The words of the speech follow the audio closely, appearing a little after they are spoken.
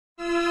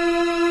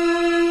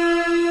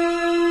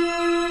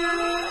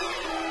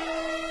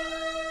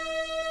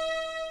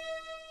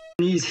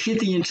News hit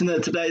the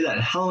internet today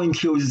that Halloween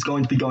Kills is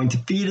going to be going to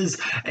theaters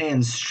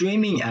and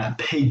streaming at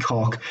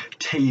Peacock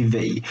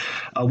TV,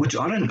 which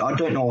I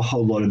don't know a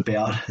whole lot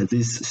about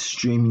this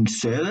streaming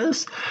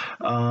service.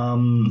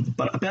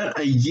 But about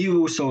a year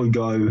or so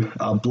ago,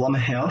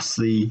 Blumhouse,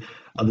 the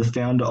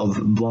founder of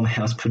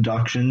Blumhouse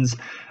Productions,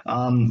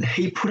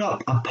 he put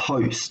up a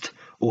post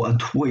or a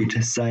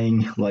tweet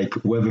saying, like,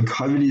 whether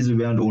COVID is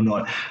around or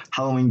not,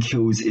 Halloween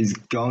Kills is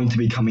going to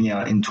be coming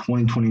out in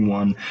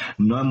 2021.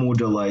 No more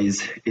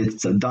delays.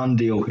 It's a done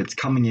deal. It's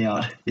coming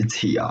out. It's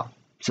here.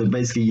 So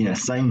basically,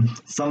 saying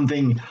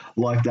something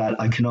like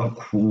that. I cannot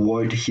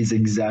quote his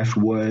exact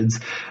words.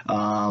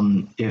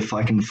 If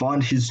I can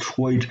find his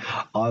tweet,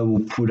 I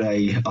will put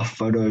a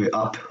photo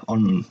up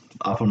on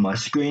my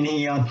screen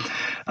here.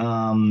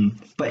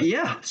 But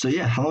yeah,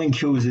 Halloween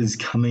Kills is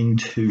coming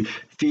to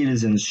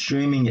theaters and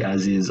streaming,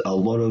 as is a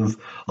lot of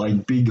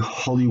like big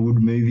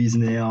Hollywood movies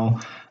now.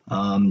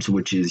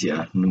 Which is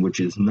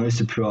no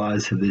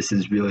surprise. This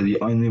is really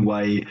the only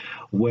way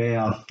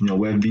where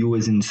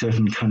viewers in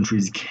certain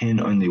countries can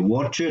only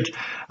watch it.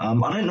 I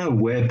don't know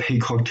where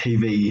Peacock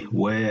TV,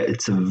 where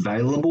it's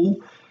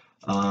available.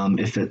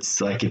 If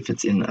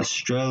it's in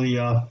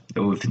Australia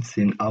or if it's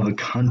in other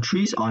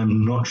countries,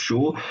 I'm not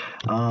sure.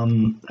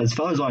 As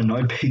far as I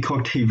know,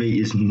 Peacock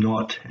TV is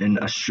not an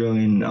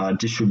Australian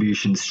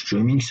distribution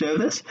streaming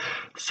service.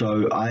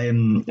 So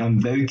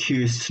I'm very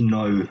curious to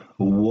know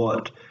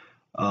what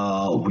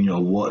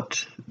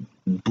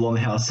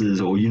Blumhouse's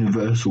or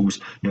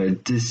Universal's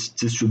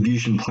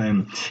distribution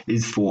plan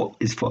is for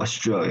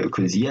Australia,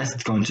 because yes,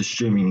 it's going to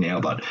streaming now,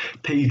 but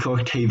Peacock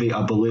TV,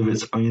 I believe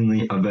it's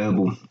only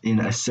available in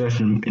a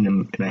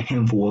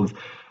handful of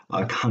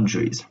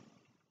countries,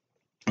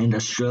 and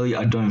Australia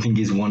I don't think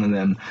is one of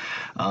them.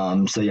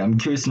 So yeah, I'm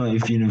curious to know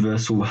if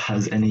Universal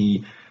has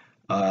any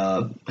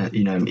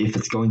if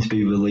it's going to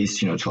be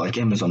released to like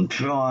Amazon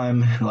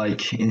Prime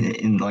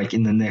in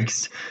the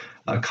next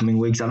coming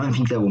weeks. I don't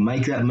think they will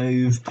make that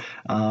move.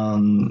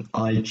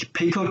 Like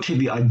Peacock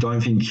TV, I'm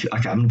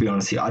gonna be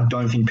honest here, I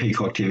don't think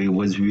Peacock TV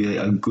was really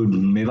a good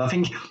move. I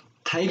think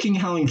taking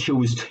Halloween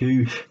Kills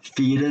to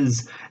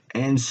theaters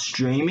and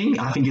streaming,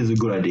 I think is a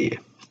good idea.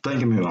 Don't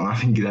get me wrong, I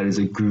think that is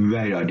a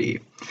great idea.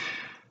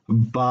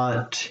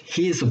 But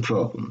here's the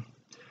problem.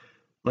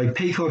 Like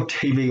Peacock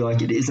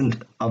TV, it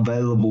isn't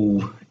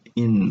available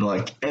in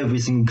like every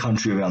single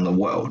country around the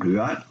world,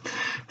 right?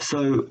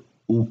 So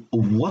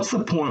what's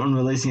the point on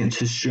releasing it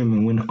to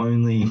streaming when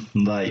only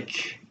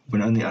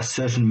a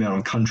certain amount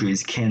of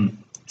countries can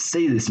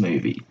see this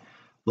movie?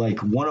 Like,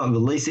 why not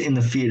release it in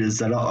the theaters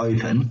that are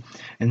open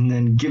and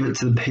then give it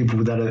to the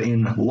people that are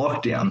in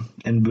lockdown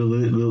and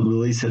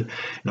release it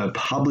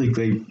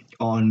publicly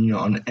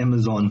on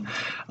Amazon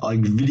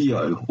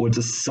video, or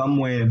just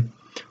somewhere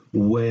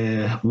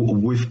where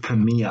with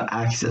Premiere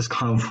access,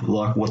 kind of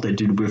like what they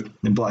did with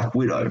the Black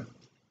Widow.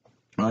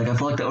 I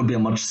feel like that would be a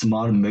much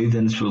smarter move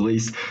than it's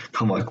released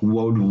kind of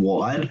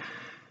worldwide,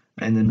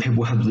 and then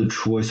people have the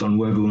choice on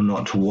whether or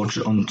not to watch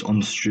it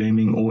on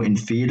streaming or in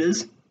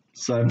theaters.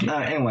 So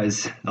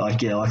anyways,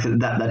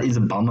 that is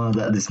a bummer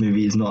that this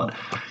movie is not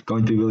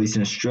going to be released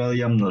in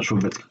Australia. I'm not sure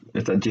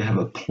if they do have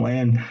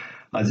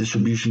a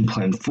distribution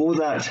plan for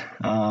that.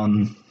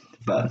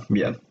 But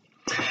yeah.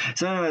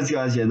 So anyways,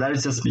 guys, that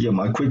is just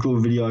my quick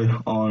little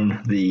video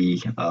on the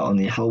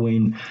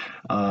Halloween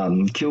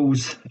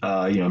Kills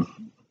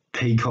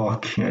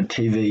Peacock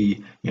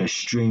TV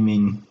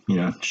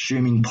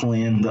streaming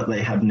plan that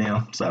they have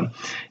now. So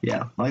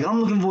yeah, I'm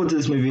looking forward to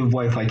this movie.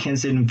 If I can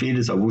see it in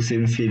theaters, I will see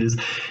it in theaters.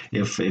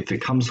 If it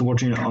comes to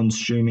watching it on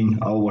streaming,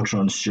 I'll watch it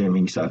on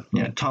streaming. So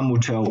time will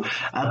tell.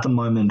 At the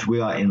moment,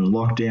 we are in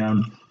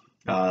lockdown.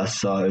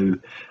 So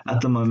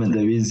at the moment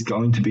there is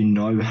going to be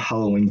no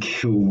Halloween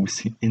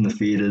Kills in the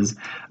theaters.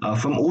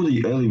 From all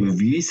the early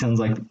reviews, sounds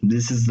like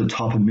this is the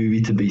type of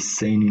movie to be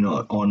seen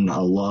on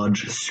a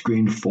large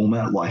screen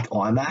format like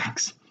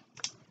IMAX,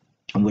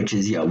 which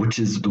is how I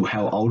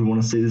would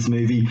want to see this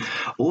movie,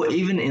 or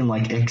even in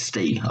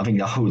XD. I think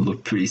that would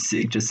look pretty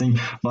sick. Just seeing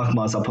Mike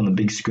Myers up on the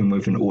big screen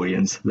with an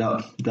audience,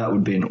 that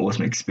would be an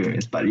awesome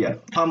experience. But yeah,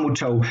 time will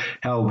tell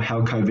how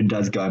COVID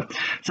does go.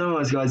 So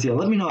anyways, guys,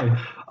 let me know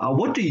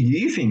what do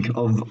you think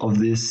of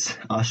this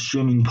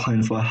streaming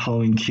plan for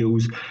Halloween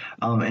Kills,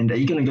 and are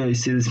you going to go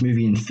see this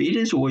movie in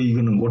theaters, or are you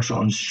going to watch it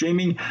on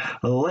streaming?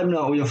 Let me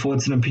know all your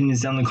thoughts and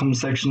opinions down in the comment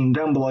section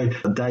down below,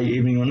 day,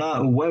 evening or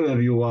night,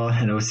 wherever you are,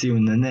 and I'll see you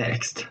in the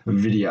next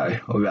video.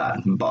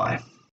 Alright, bye.